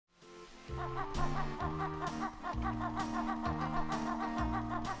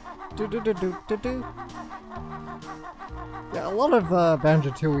Do. Yeah, a lot of Banjo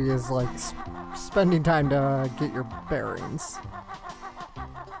Tooie is like spending time to get your bearings.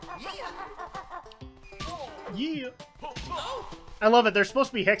 Yeah. I love it. There's supposed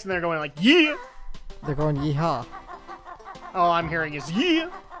to be hicks in there going like, yeah. They're going yeehaw. All I'm hearing is yeah.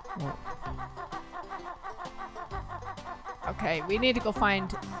 Oh. Okay, we need to go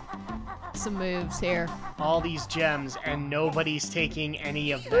find some moves here. All these gems, and nobody's taking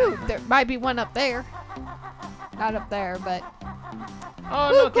any of them. Ooh, there might be one up there. Not up there, but...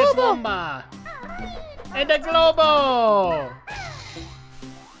 Oh, Ooh, look, it's Globo! Womba! And the Globo!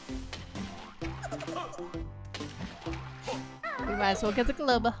 We might as well get the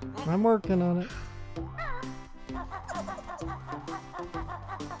Globo. I'm working on it.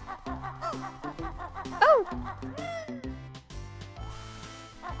 Oh!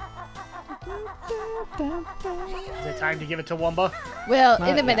 Is it time to give it to Womba? Well, Not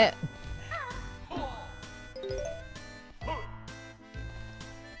in a minute.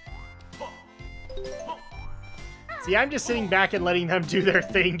 See, I'm just sitting back and letting them do their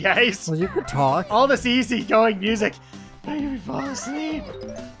thing, guys. Well, you could talk. All this easy-going music. Make me fall asleep.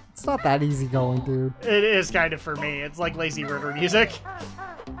 It's not that easy going, dude. It is kind of for me. It's like lazy river music. All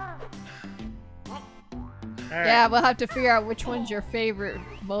right. Yeah, we'll have to figure out which one's your favorite,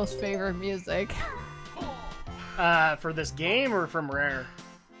 most favorite music. For this game or from Rare?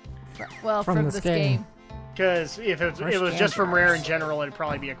 Well, From from this this game. game. Because if it Where's was just from Rare in Jams? general, it'd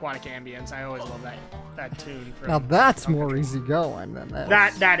probably be Aquatic Ambience. I always love that tune. From Now that's more easy going than this.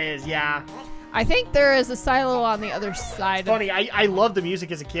 that is, yeah. I think there is a silo on the other side. It's funny, I loved the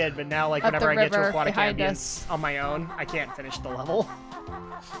music as a kid, but now, like, Up whenever the I get to river Aquatic behind Ambience us. on my own, I can't finish the level.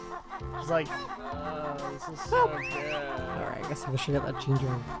 It's like, this is so good. Alright, I guess I should get that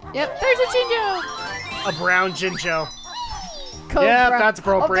Jinjo. Yep, there's a Jinjo! A brown Jinjo. Cobra. Yeah, that's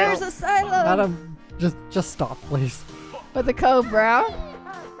appropriate. Oh, there's a silo! Adam, just stop, please. With the Cobra.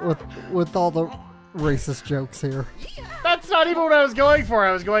 With all the racist jokes here. That's not even what I was going for.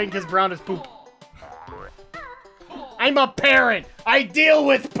 I was going because brown is poop. I'm a parent. I deal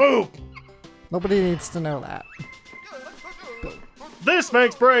with poop. Nobody needs to know that. This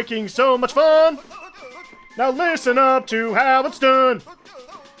makes breaking so much fun. Now listen up to how it's done.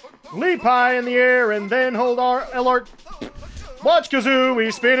 Leap high in the air and then hold our alert. Watch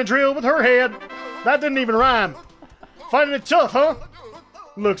Kazooie spin a drill with her head. That didn't even rhyme. Finding it tough, huh?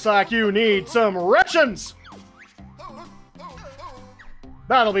 Looks like you need some rations.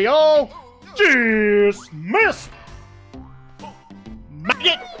 That'll be all. Dismiss.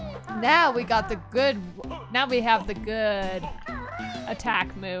 Maggot. Now we got the good. Now we have the good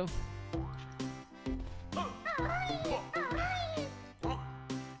attack move.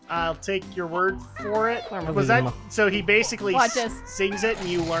 I'll take your word for it. Not Was really that so? He basically Watch this. sings it and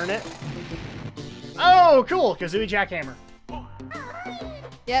you learn it. Oh, cool! Kazooie Jackhammer.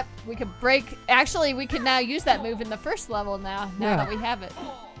 Yep, we could break. Actually, we can now use that move in the first level now. Now Yeah. that we have it.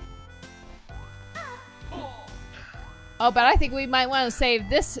 Oh, but I think we might want to save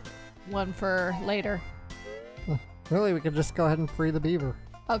this one for later. Really, we could just go ahead and free the beaver.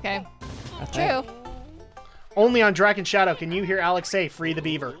 Okay. I think. True. Only on Drak and Shadow can you hear Alex say "Free the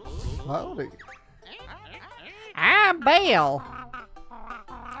Beaver." Howdy. I'm Bale.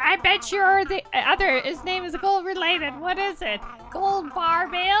 I bet you're the other. His name is gold related. What is it? Gold Bar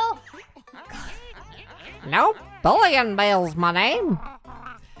Bale? Nope, Bullion Bale's my name.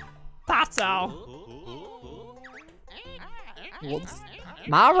 Thought so. Whoops.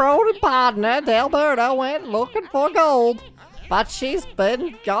 My road partner, Delberta, went looking for gold, but she's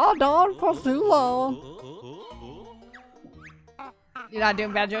been gone on for too long. You're not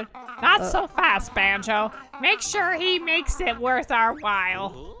doing Banjo? Not so fast, Banjo. Make sure he makes it worth our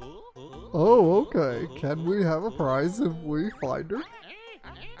while. Oh, okay. Can we have a prize if we find her?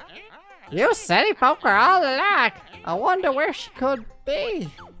 You city folk are all alike. I wonder where she could be.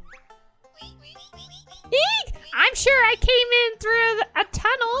 Eek! I'm sure I came in through a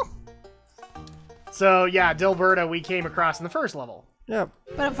tunnel. So yeah, Dilberta we came across in the first level. Yep.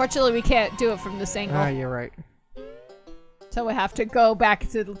 But unfortunately, we can't do it from this angle. Ah, you're right. So we have to go back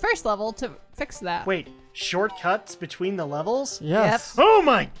to the first level to fix that. Wait, shortcuts between the levels? Yes. Oh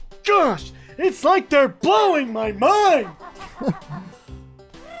my gosh! It's like they're blowing my mind!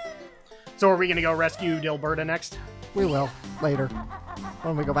 So are we gonna go rescue Dilberta next? We will. Later.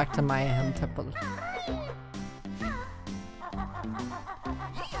 When we go back to Mayan Temple.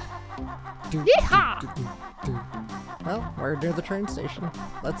 Yeehaw! Well, we're near the train station.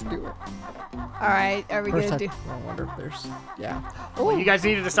 Let's do it. All right, are we First, gonna do? I wonder if there's. Yeah. Well, you guys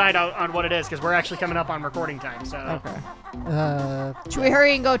need to decide on what it is because we're actually coming up on recording time. So. Okay. Should we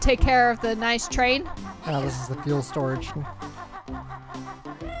hurry and go take care of the nice train? This is the fuel storage.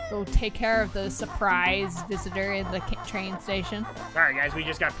 Go take care of the surprise visitor in the train station. All right, guys, we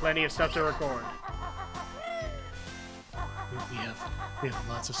just got plenty of stuff to record. We have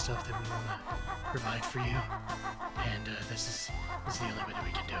lots of stuff that we want to provide for you, and this is the only way that we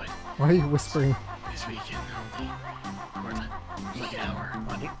can do it. Why are you whispering? Because we can only record like an hour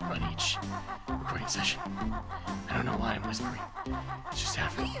on each recording session. I don't know why I'm whispering. It's just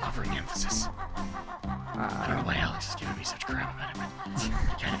offering emphasis. I don't know why Alex is giving me such crap about it, but he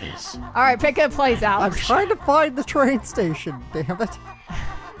kind of is. All right, pick a place, I'm Alex. trying to find the train station. Damn it.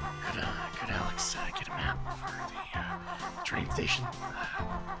 Could Alex get a map for the train station?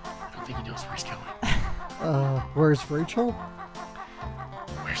 I don't think he knows where he's going. Where's Rachel?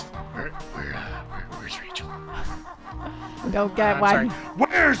 Where's Rachel? Don't get I'm why. sorry.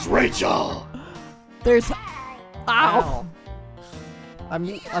 Where's Rachel? There's. Ow. I'm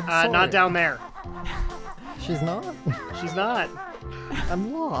sorry. Not down there. She's not? She's not.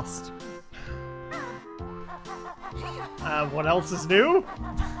 I'm lost. What else is new?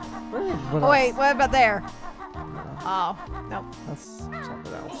 What Oh, wait, else? what about there? No, Oh, no. that's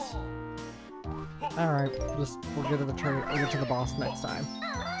something else. Alright, we'll get to the train. We'll get to the boss next time.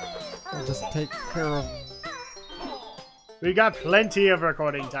 We'll just take care of. We got plenty of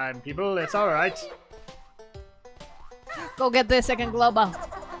recording time, people. It's alright. Go get this second Globo.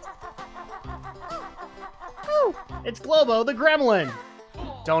 Woo. It's Globo the Gremlin.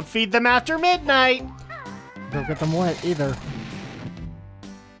 Don't feed them after midnight. Don't get them wet either.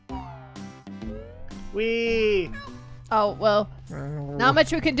 Wee. Oh, well, not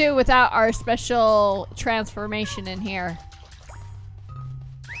much we can do without our special transformation in here.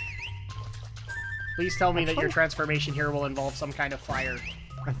 Please tell me that your transformation here will involve some kind of fire.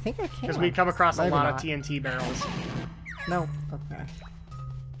 I think I can. Because we've come across a Maybe lot not. of TNT barrels. No. Okay.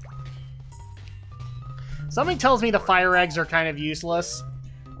 Something tells me the fire eggs are kind of useless.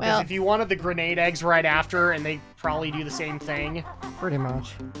 Because Well, if you wanted the grenade eggs right after, and they probably do the same thing. Pretty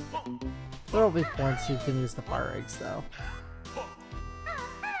much. There'll be points you can use the fire eggs, though.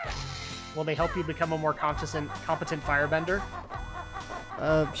 Will they help you become a more competent firebender?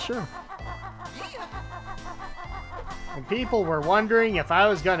 Sure. And people were wondering if I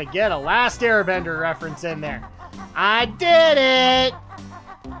was gonna get a Last Airbender reference in there. I did it!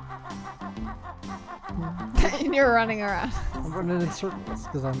 and you're running around. I'm running in circles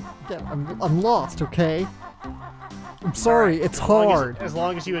because I'm lost. Okay. I'm sorry. Alright, It's hard. As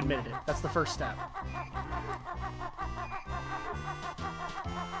long as you admitted it. That's the first step.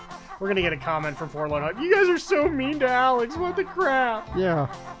 We're gonna get a comment from Forlorn Hope. You guys are so mean to Alex. What the crap?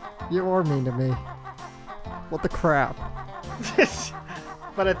 Yeah, you are mean to me. What the crap?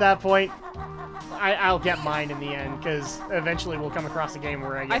 But at that point, I'll get mine in the end, because eventually we'll come across a game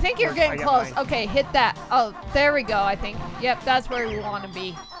where I think you're getting close. Okay, hit that. Oh, there we go, I think. Yep, that's where we want to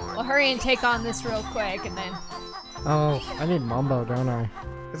be. Well, hurry and take on this real quick, and then... Oh, I need Mumbo, don't I?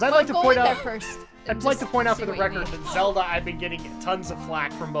 Because I'd like to point Go in out... there first. I'd like to point out see for the what you record need. that Zelda, I've been getting tons of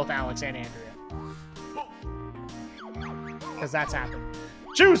flack from both Alex and Andrea. Because that's happened.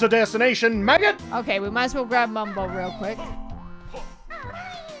 Choose a destination, maggot! Okay, we might as well grab Mumbo real quick.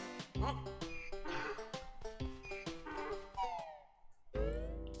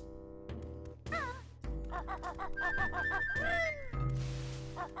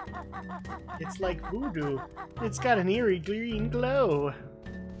 It's like voodoo. It's got an eerie green glow.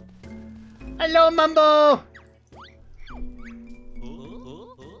 Hello, Mumbo!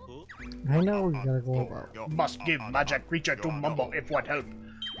 I know we gotta go about. Must give magic creature to Mumbo if what help.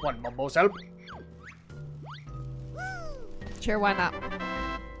 Want Mumbo's help? Sure, why not?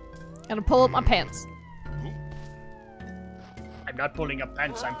 Gonna pull up my pants. I'm not pulling up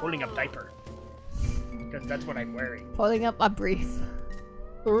pants, I'm pulling up diaper. Because that's what I'm wearing. Pulling up my brief.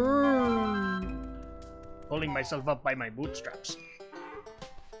 Pulling myself up by my bootstraps.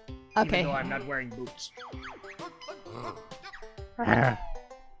 Okay. Even though I'm not wearing boots.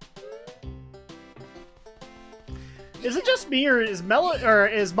 Is it just me, or is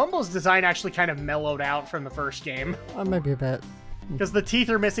Mumbo's design actually kind of mellowed out from the first game? Maybe a bit. Because the teeth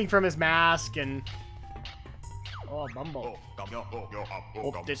are missing from his mask, and... Oh, Mumbo.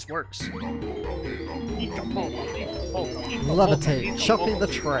 Hope this works. Levitate, Chucky the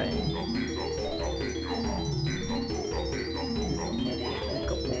train.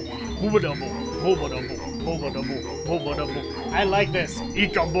 I like this.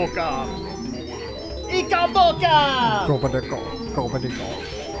 Ikaboka. Ikaboka! Go.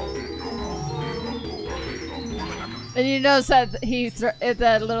 And you notice that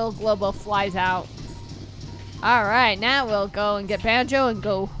the little globo flies out. All right, now we'll go and get Banjo and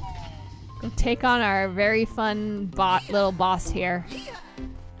go take on our very fun little boss here.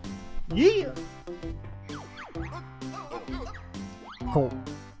 Yeah. Cool.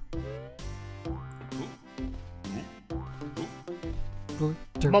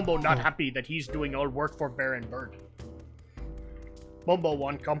 Mumbo not happy that he's doing all work for Baron Bird. Mumbo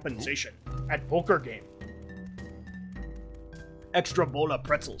want compensation at poker game. Extra bowl of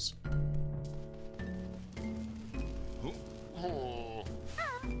pretzels.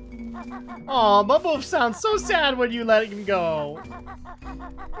 Aw, Mumbo sounds so sad when you let him go.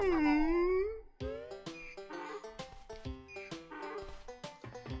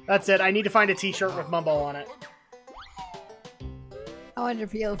 That's it. I need to find a t-shirt with Mumbo on it. I wonder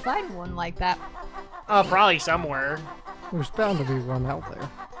if you'll find one like that. Oh, probably somewhere. There's bound to be one out there.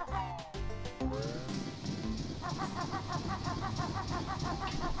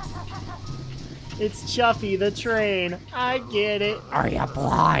 It's Chuffy the train. I get it. Are you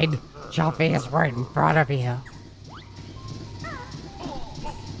blind? Chuffy is right in front of you.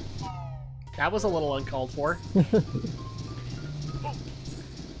 That was a little uncalled for.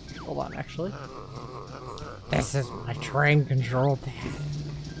 Hold on, actually. This is my train control pad.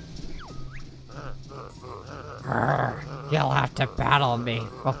 You'll have to battle me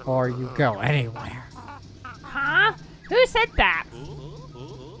before you go anywhere. Huh? Who said that?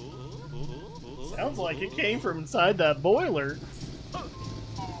 Sounds like it came from inside that boiler.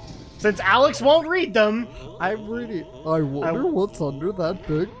 Since Alex won't read them. I'm reading. I wonder what's under that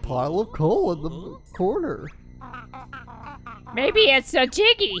big pile of coal in the corner. Maybe it's a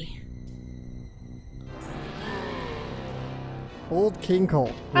Jiggy. Old King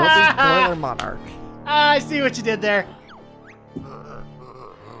Cole. What is Boiler Monarch? I see what you did there.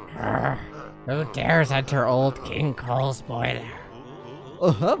 Who dares enter Old King Cole's boiler?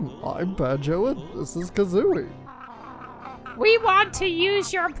 I'm Banjo and this is Kazooie. We want to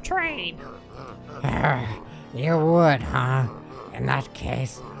use your train. You would, huh? In that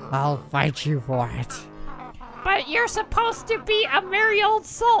case, I'll fight you for it. But you're supposed to be a merry old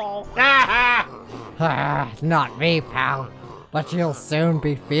soul. Not me, pal. But you'll soon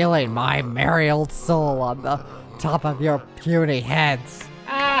be feeling my merry old soul on the top of your puny heads.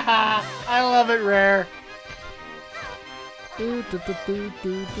 I love it, Rare.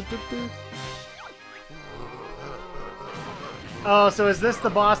 Oh, so is this the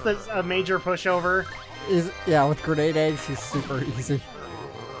boss that's a major pushover? Yeah, with grenade eggs, he's super easy.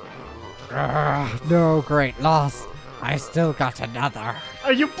 No great loss. I still got another. Oh,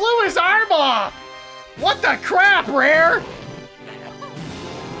 you blew his arm off! What the crap, Rare?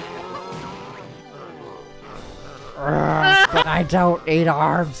 But I don't need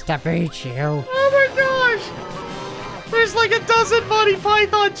arms to beat you. Oh my gosh! There's like a dozen Monty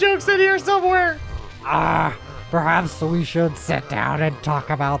Python jokes in here somewhere. Perhaps we should sit down and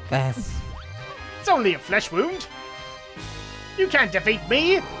talk about this. It's only a flesh wound. You can't defeat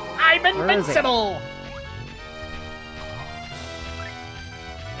me. I'm invincible.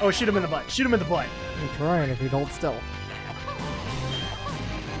 Oh, shoot him in the butt. Shoot him in the butt. I'm trying if you hold still.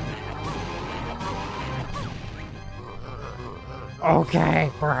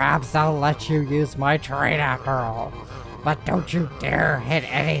 Okay, perhaps I'll let you use my train after all. But don't you dare hit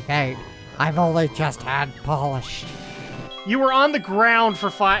anything. I've only just had polished. You were on the ground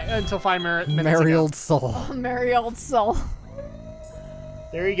for until 5 minutes Merry ago. old soul. Merry old soul.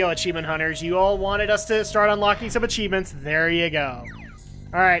 There you go, achievement hunters. You all wanted us to start unlocking some achievements. There you go.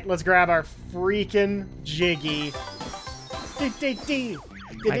 All right, let's grab our freaking Jiggy. I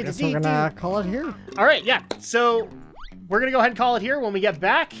guess we're gonna call it here. All right, yeah. So we're gonna go ahead and call it here. When we get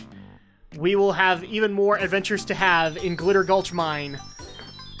back, we will have even more adventures to have in Glitter Gulch Mine.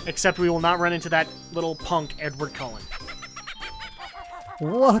 Except we will not run into that little punk Edward Cullen.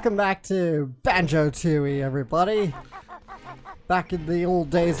 Welcome back to Banjo Tooie, everybody. Back in the old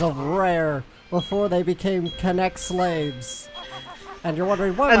days of Rare, before they became Connect slaves. And you're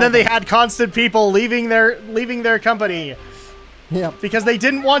wondering why. And then they had constant people leaving their company. Yep. Because they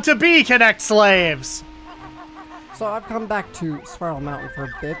didn't want to be Connect slaves. So I've come back to Spiral Mountain for a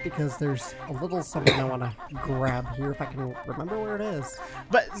bit because there's a little something I want to grab here if I can remember where it is.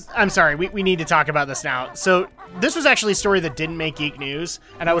 But I'm sorry, we need to talk about this now. So this was actually a story that didn't make Geek News,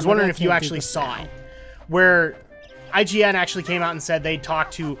 and I was wondering if you actually saw it, where IGN actually came out and said they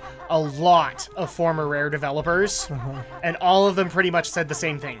talked to a lot of former Rare developers, and all of them pretty much said the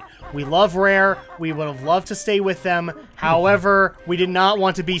same thing. We love Rare, we would have loved to stay with them, however, we did not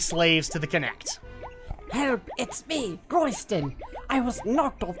want to be slaves to the Kinect. Help, it's me, Royston. I was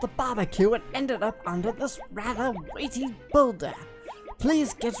knocked off the barbecue and ended up under this rather weighty boulder.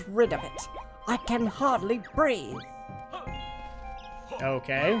 Please get rid of it. I can hardly breathe.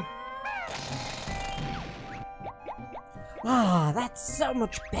 Okay. Ah, that's so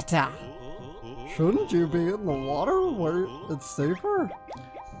much better. Shouldn't you be in the water where it's safer?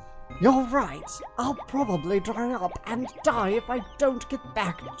 You're right. I'll probably dry up and die if I don't get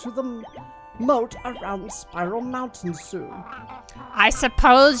back to the moat around Spiral Mountain soon. I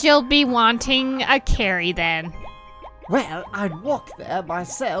suppose you'll be wanting a carry then. Well, I'd walk there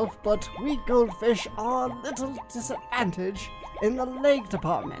myself, but we goldfish are a little disadvantaged in the leg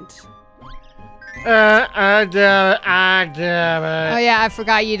department. Oh yeah, I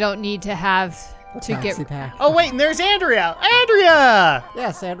forgot you don't need to have to get. Taxi pack. Oh wait, and there's Andrea. Andrea.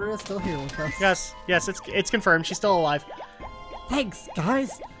 Yes, Andrea's still here with us. Yes, it's confirmed. She's still alive. Thanks,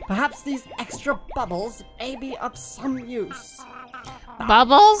 guys. Perhaps these extra bubbles may be of some use.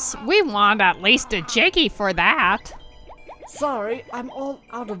 Bubbles? We want at least a jiggy for that. Sorry, I'm all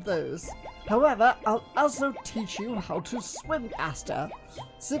out of those. However, I'll also teach you how to swim faster.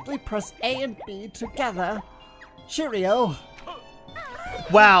 Simply press A and B together. Cheerio.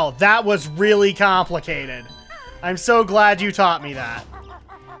 Wow, that was really complicated. I'm so glad you taught me that.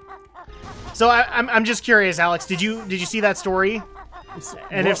 So I'm just curious, Alex. Did you see that story?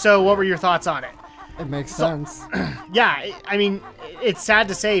 And if so, what were your thoughts on it? It makes sense. Yeah, I mean, it's sad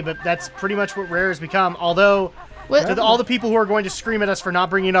to say, but that's pretty much what Rare has become. Although, to all the people who are going to scream at us for not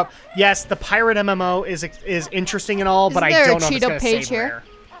bringing it up, yes, the pirate MMO is interesting and all, but I don't know if it's going to save Rare.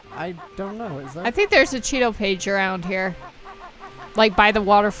 I don't know. Is there? I think there's a Cheeto page around here. Like by the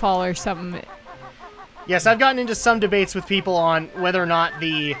waterfall or something. Yes, I've gotten into some debates with people on whether or not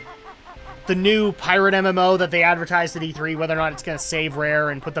the new pirate MMO that they advertised at E3, whether or not it's going to save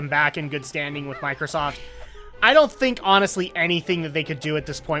Rare and put them back in good standing with Microsoft. I don't think, honestly, anything that they could do at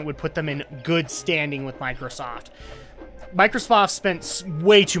this point would put them in good standing with Microsoft. Microsoft spent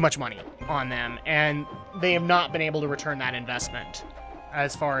way too much money on them, and they have not been able to return that investment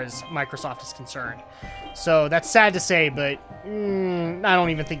as far as Microsoft is concerned. So that's sad to say, but I don't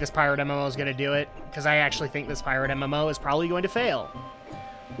even think this pirate MMO is going to do it, because I actually think this pirate MMO is probably going to fail.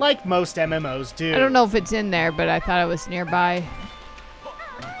 Like most MMOs do. I don't know if it's in there, but I thought it was nearby.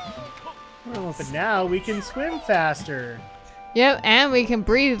 But now we can swim faster. Yep, and we can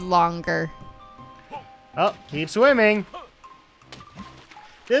breathe longer. Oh, keep swimming.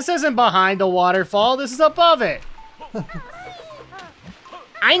 This isn't behind the waterfall. This is above it.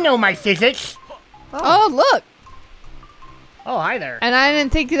 I know my physics. Oh, look! Oh, hi there. And I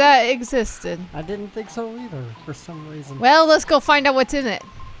didn't think that existed. I didn't think so either, for some reason. Well, let's go find out what's in it.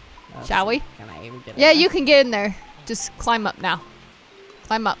 Shall we? Can I even get in Yeah, there? you can get in there. Just climb up now.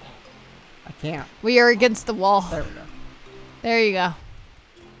 Climb up. I can't. We are against the wall. There we go. There you go.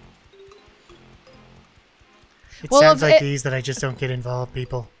 It Well, sounds if like it- these that I just don't get involved,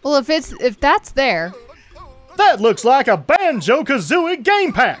 people. Well, if that's there, That looks like a Banjo Kazooie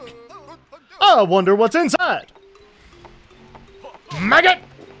game pack. I wonder what's inside. Maggot!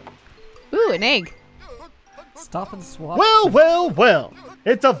 ooh, an egg. Stop and swap. Well.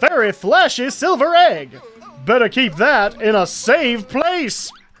 It's a very flashy silver egg. Better keep that in a safe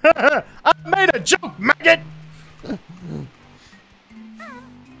place. I made a joke, maggot!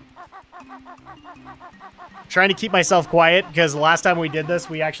 Trying to keep myself quiet because the last time we did this,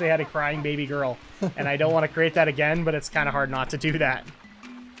 we actually had a crying baby girl. And I don't want to create that again, but it's kind of hard not to do that.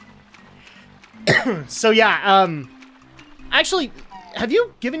 So yeah, actually, have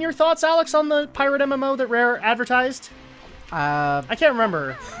you given your thoughts, Alex, on the pirate MMO that Rare advertised? I can't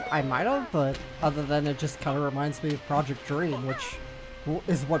remember. I might have, but other than it just kind of reminds me of Project Dream, which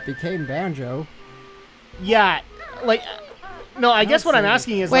is what became Banjo. Yeah, like, no, I guess what I'm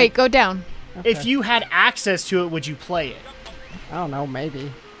asking is, Wait, like, go down. if you had access to it, would you play it? I don't know,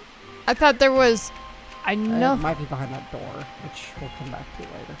 maybe. I thought there was. I It know. might be behind that door, which we'll come back to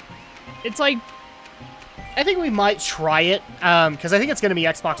later. It's like. I think we might try it, because I think it's going to be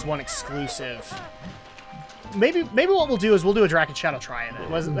Xbox One exclusive. Maybe what we'll do is we'll do a Drak and Shadow try it.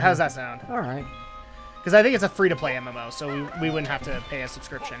 How's that sound? Alright. Because I think it's a free-to-play MMO, so we wouldn't have to pay a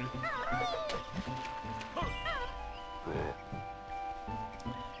subscription.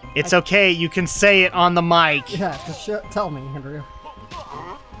 It's okay, you can say it on the mic. Yeah, just tell me, Andrew.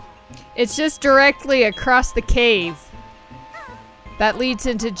 It's just directly across the cave. That leads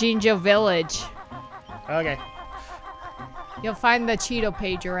into Jinjo Village. Okay. You'll find the Cheeto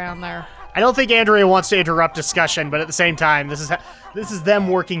page around there. I don't think Andrea wants to interrupt discussion, but at the same time, this is them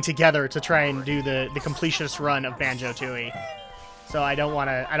working together to try and do the completionist run of Banjo Tooie. So I don't want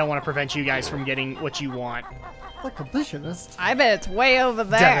to prevent you guys from getting what you want. The completionist. I bet it's way over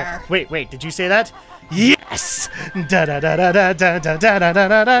there. Wait, did you say that? Yes! Da da da da da da da da da da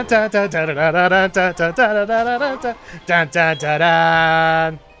da da da da da da da da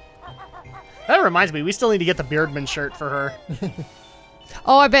da. That reminds me, we still need to get the Beardman shirt for her.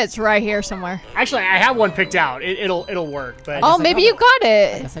 Oh, I bet it's right here somewhere. Actually, I have one picked out. It'll work. But Oh, maybe you got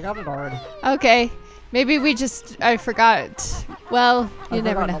it. Yes, I got it already. Okay. Maybe I forgot. Well, you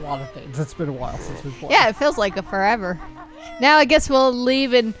never know. A lot of things. It's been a while since we've played. Yeah, it feels like a forever. Now I guess we'll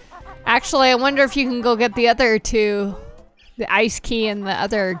leave and... Actually, I wonder if you can go get the other two. The ice key and the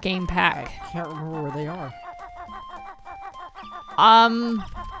other game pack. I can't remember where they are.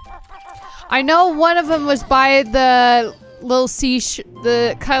 I know one of them was by the little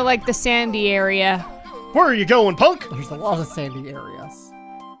the kind of like the sandy area. Where are you going, punk? There's a lot of sandy areas.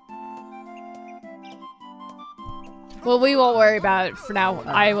 Well, we won't worry about it for now.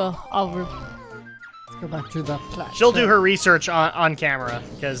 Let's go back to the plateau. She'll do her research on camera,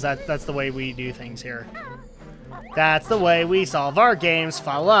 because that's the way we do things here. That's the way we solve our games.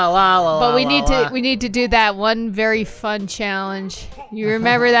 Fa la la la. But we la, need to do that one very fun challenge. You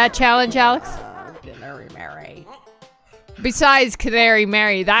remember that challenge, Alex? Canary Mary. Besides Canary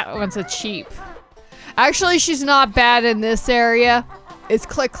Mary, that one's a cheap. Actually, she's not bad in this area. It's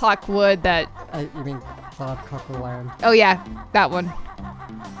Click Clock Wood that... You mean Cloud Cockland? Oh yeah, that one.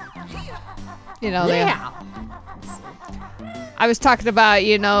 You know, Yeah! I was talking about,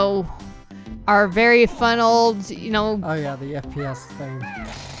 you know, our very fun old, you know... Oh yeah, the FPS thing.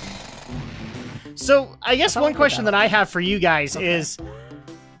 So, I guess one question that I have for you guys is...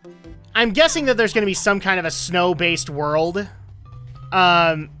 I'm guessing that there's going to be some kind of a snow-based world.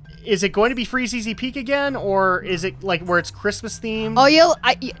 Is it going to be Freeze Easy Peak again, or is it like where it's Christmas themed? Oh,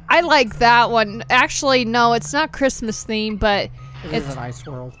 I like that one. Actually, no, it's not Christmas themed, but It's an ice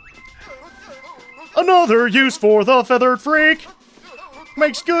world. Another use for the feathered freak.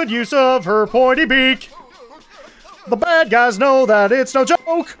 Makes good use of her pointy beak. The bad guys know that it's no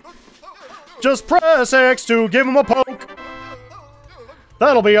joke. Just press X to give him a poke.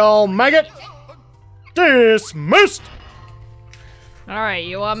 That'll be all, maggot. Dismissed. all right.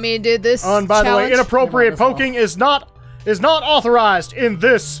 You want me to do this? And by the way, challenge? inappropriate poking is not authorized in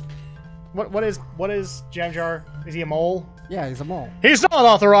this. What is Jam Jar? Is he a mole? Yeah, he's a mole. He's not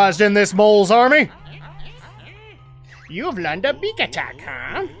authorized in this mole's army. You've learned a beak attack,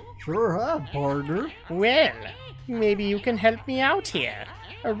 huh? Sure have, partner. Well, maybe you can help me out here.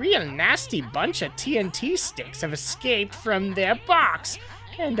 A real nasty bunch of TNT sticks have escaped from their box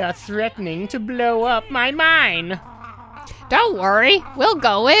and are threatening to blow up my mine. Don't worry, we'll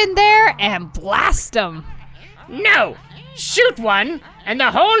go in there and blast them. No! Shoot one, and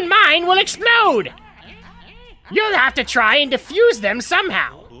the whole mine will explode! You'll have to try and defuse them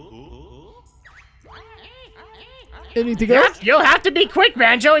somehow. Anything else? You'll have to be quick,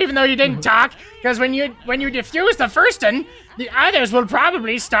 Banjo, even though you didn't talk, because when you defuse the first one, the others will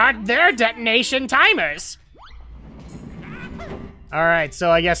probably start their detonation timers. Alright, so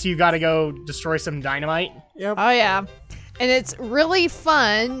I guess you gotta go destroy some dynamite. Yep. Oh yeah, and it's really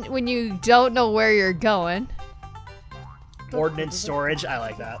fun when you don't know where you're going. Ordnance storage, I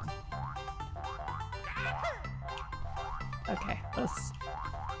like that. Okay, let's...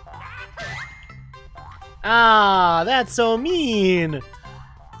 Ah, that's so mean.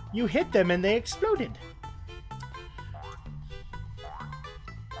 You hit them and they exploded.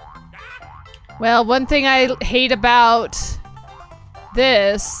 Well, one thing I hate about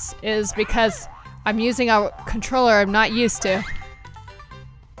this is because I'm using a controller I'm not used to.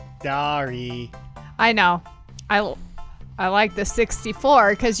 Sorry. I know. I like the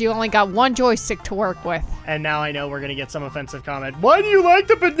 64 because you only got one joystick to work with. And now I know we're gonna get some offensive comment. Why do you like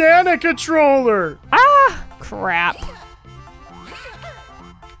the banana controller? Ah, crap.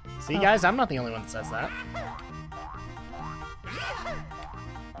 See, guys, I'm not the only one that says that.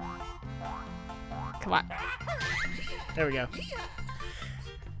 Come on. There we go.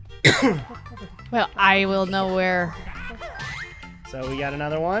 Well, I will know where. So we got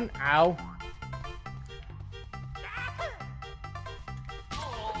another one. Ow.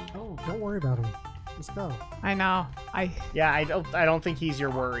 Oh, don't worry about him. Let's go. I know. Yeah, I don't think he's your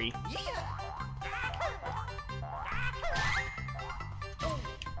worry.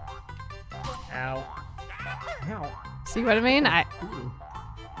 Ow. Ow. See what I mean? Ooh.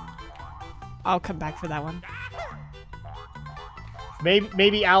 I'll come back for that one.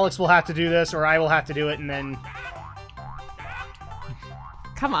 Maybe Alex will have to do this, or I will have to do it, and then...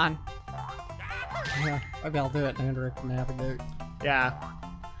 Come on. Yeah, maybe I'll do it and Andrew can navigate. Yeah.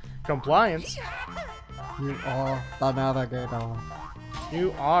 Compliance. You are the navigator.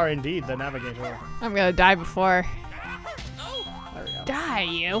 You are indeed the navigator. I'm gonna die before. There we go. Die,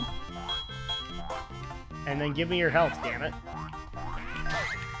 you. And then give me your health, damn it.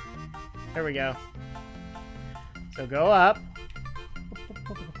 There we go. So go up.